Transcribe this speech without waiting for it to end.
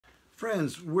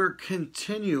Friends, we're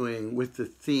continuing with the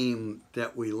theme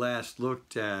that we last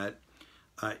looked at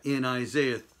in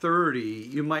Isaiah 30.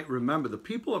 You might remember the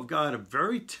people of God are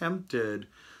very tempted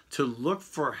to look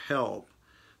for help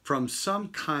from some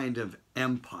kind of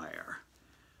empire,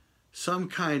 some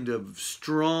kind of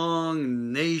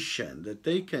strong nation that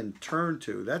they can turn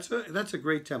to. That's a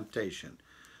great temptation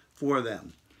for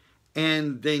them.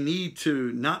 And they need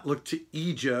to not look to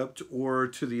Egypt or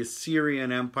to the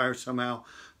Assyrian Empire somehow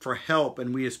for help.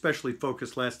 And we especially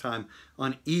focused last time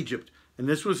on Egypt. And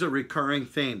this was a recurring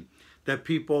theme, that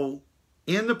people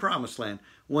in the Promised Land,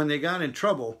 when they got in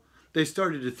trouble, they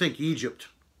started to think Egypt,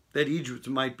 that Egypt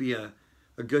might be a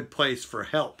good place for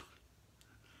help.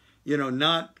 You know,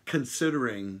 not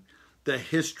considering the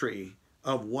history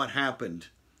of what happened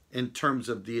in terms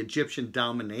of the Egyptian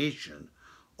domination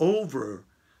over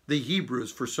the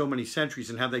Hebrews for so many centuries,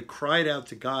 and how they cried out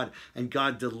to God, and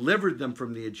God delivered them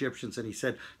from the Egyptians, and he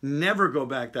said, never go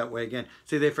back that way again.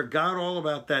 See, they forgot all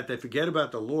about that. They forget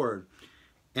about the Lord,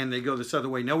 and they go this other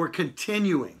way. Now we're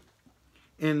continuing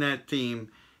in that theme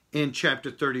in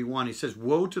chapter 31. He says,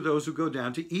 woe to those who go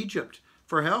down to Egypt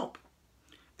for help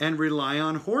and rely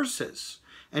on horses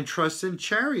and trust in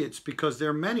chariots because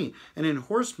they're many, and in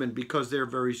horsemen because they're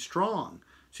very strong.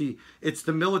 See, it's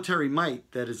the military might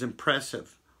that is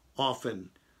impressive often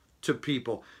to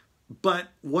people. But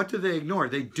what do they ignore?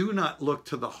 They do not look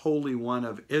to the Holy One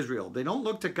of Israel. They don't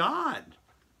look to God,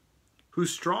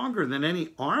 who's stronger than any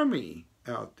army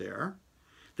out there.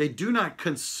 They do not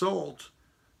consult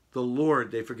the Lord.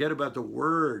 They forget about the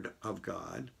Word of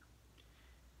God.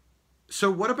 So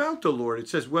what about the Lord? It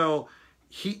says, well,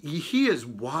 he is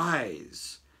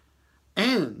wise,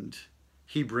 and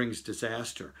he brings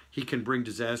disaster. He can bring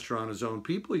disaster on his own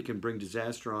people. He can bring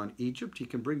disaster on Egypt. He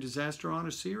can bring disaster on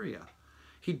Assyria.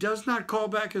 He does not call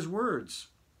back his words.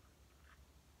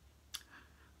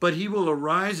 But he will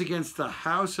arise against the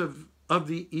house of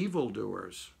the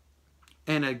evildoers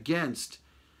and against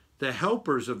the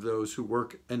helpers of those who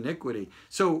work iniquity.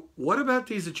 So what about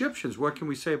these Egyptians? What can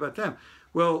we say about them?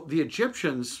 Well, the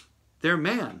Egyptians, they're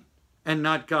man and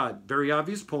not God. Very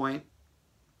obvious point.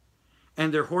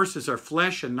 And their horses are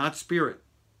flesh and not spirit.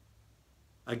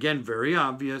 Again, very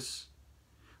obvious.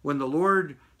 When the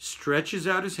Lord stretches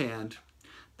out his hand,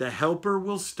 the helper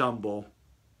will stumble,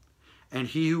 and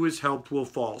he who is helped will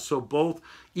fall. So both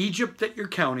Egypt that you're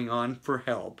counting on for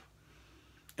help,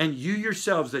 and you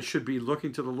yourselves that should be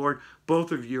looking to the Lord,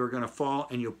 both of you are going to fall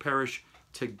and you'll perish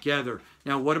together.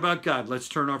 Now, what about God? Let's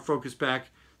turn our focus back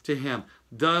to him.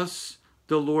 Thus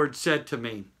the Lord said to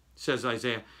me, says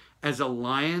Isaiah, as a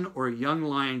lion or a young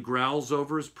lion growls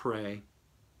over his prey,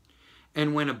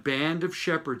 and when a band of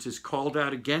shepherds is called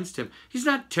out against him, he's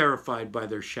not terrified by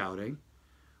their shouting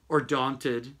or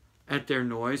daunted at their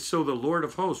noise. So the Lord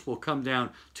of hosts will come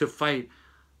down to fight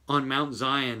on Mount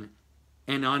Zion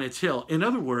and on its hill. In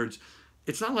other words,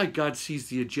 it's not like God sees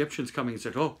the Egyptians coming and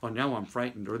said, oh, now I'm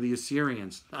frightened, or the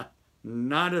Assyrians.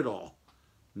 Not at all.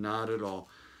 Not at all.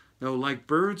 No, like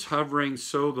birds hovering,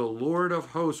 so the Lord of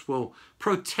hosts will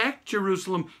protect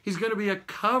Jerusalem. He's going to be a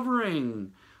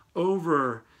covering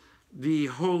over the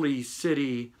holy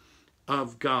city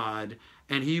of God,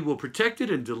 and he will protect it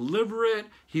and deliver it.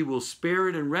 He will spare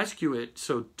it and rescue it.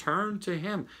 So turn to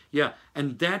him. Yeah,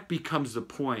 and that becomes the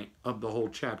point of the whole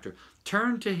chapter.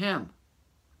 Turn to him,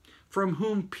 from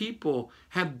whom people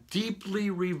have deeply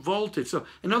revolted. So,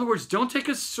 in other words, don't take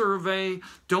a survey.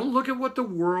 Don't look at what the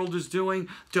world is doing.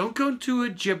 Don't go to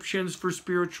Egyptians for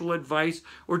spiritual advice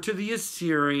or to the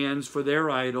Assyrians for their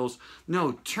idols.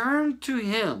 No, turn to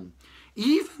him.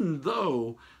 Even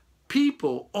though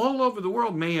people all over the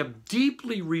world may have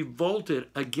deeply revolted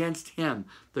against him,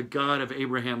 the God of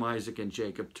Abraham, Isaac, and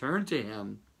Jacob, turn to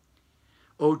him,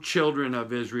 O children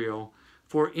of Israel.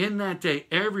 For in that day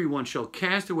everyone shall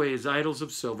cast away his idols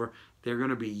of silver. They're going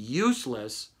to be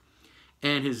useless.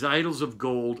 And his idols of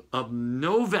gold of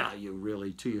no value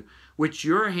really to you, which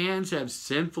your hands have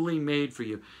sinfully made for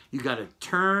you. You got to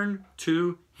turn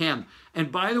to him.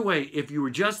 And by the way, if you were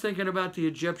just thinking about the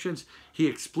Egyptians, he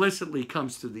explicitly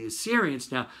comes to the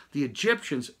Assyrians. Now, the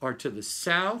Egyptians are to the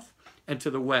south and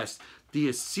to the west. The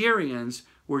Assyrians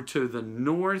were to the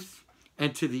north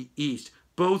and to the east.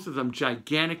 Both of them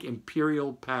gigantic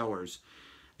imperial powers.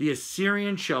 The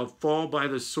Assyrian shall fall by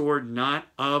the sword, not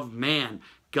of man.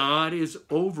 God is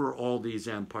over all these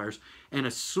empires, and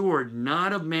a sword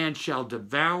not of man shall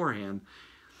devour him,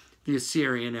 the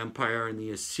Assyrian empire and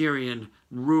the Assyrian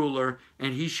ruler,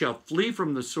 and he shall flee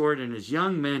from the sword, and his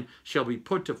young men shall be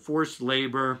put to forced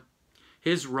labor.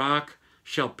 His rock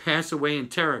shall pass away in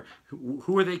terror.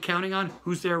 Who are they counting on?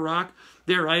 Who's their rock?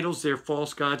 Their idols, their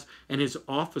false gods, and his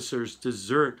officers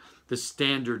desert the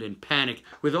standard in panic.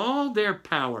 With all their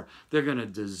power, they're going to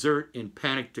desert in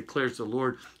panic, declares the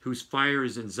Lord, whose fire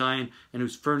is in Zion and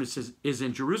whose furnace is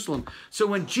in Jerusalem. So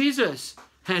when Jesus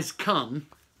has come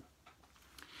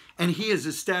and he is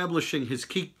establishing his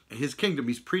kingdom,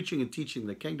 he's preaching and teaching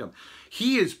the kingdom.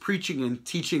 He is preaching and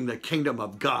teaching the kingdom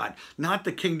of God, not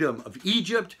the kingdom of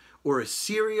Egypt or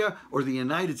Assyria or the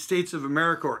United States of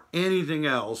America or anything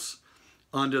else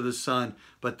under the sun,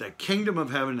 but the kingdom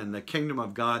of heaven and the kingdom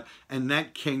of God, and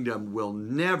that kingdom will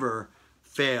never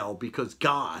fail because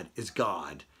God is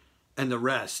God and the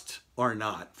rest are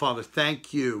not. Father,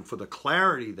 thank you for the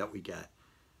clarity that we get,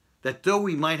 that though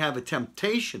we might have a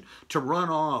temptation to run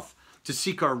off to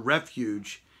seek our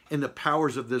refuge in the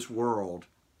powers of this world,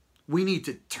 we need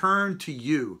to turn to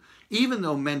you. Even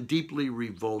though men deeply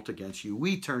revolt against you,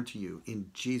 we turn to you in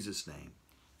Jesus' name.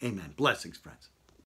 Amen. Blessings, friends.